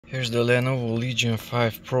Here's the Lenovo Legion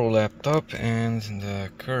 5 Pro laptop, and the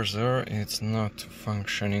cursor it's not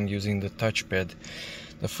functioning using the touchpad.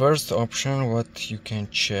 The first option what you can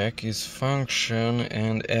check is function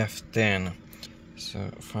and F10.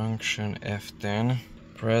 So function F10,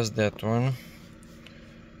 press that one,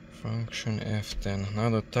 function F10. Now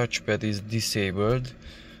the touchpad is disabled.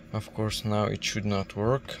 Of course now it should not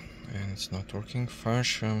work, and it's not working.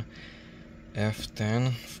 Function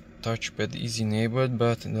F10, touchpad is enabled,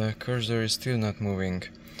 but the cursor is still not moving.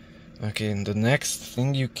 Okay, and the next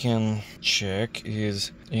thing you can check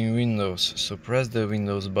is in Windows. So press the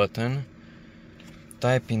Windows button,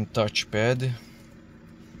 type in touchpad,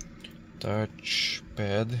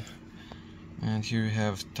 and here you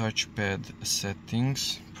have touchpad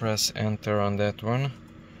settings. Press enter on that one.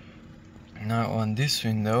 Now on this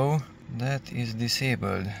window, that is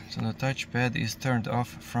disabled, so the touchpad is turned off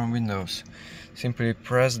from Windows. Simply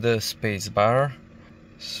press the spacebar,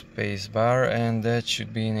 and that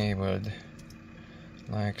should be enabled,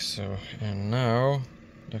 like so. And now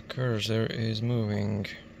the cursor is moving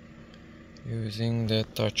using the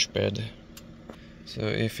touchpad. So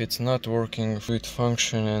if it's not working with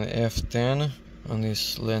function and F10 on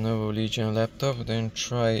this Lenovo Legion laptop, then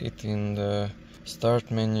try it in the start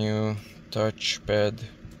menu, touchpad,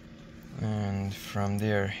 and from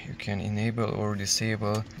there you can enable or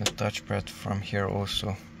disable the touchpad from here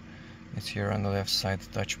also. It's here on the left side,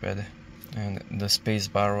 touchpad, and the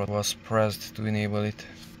spacebar was pressed to enable it,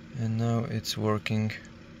 and now it's working.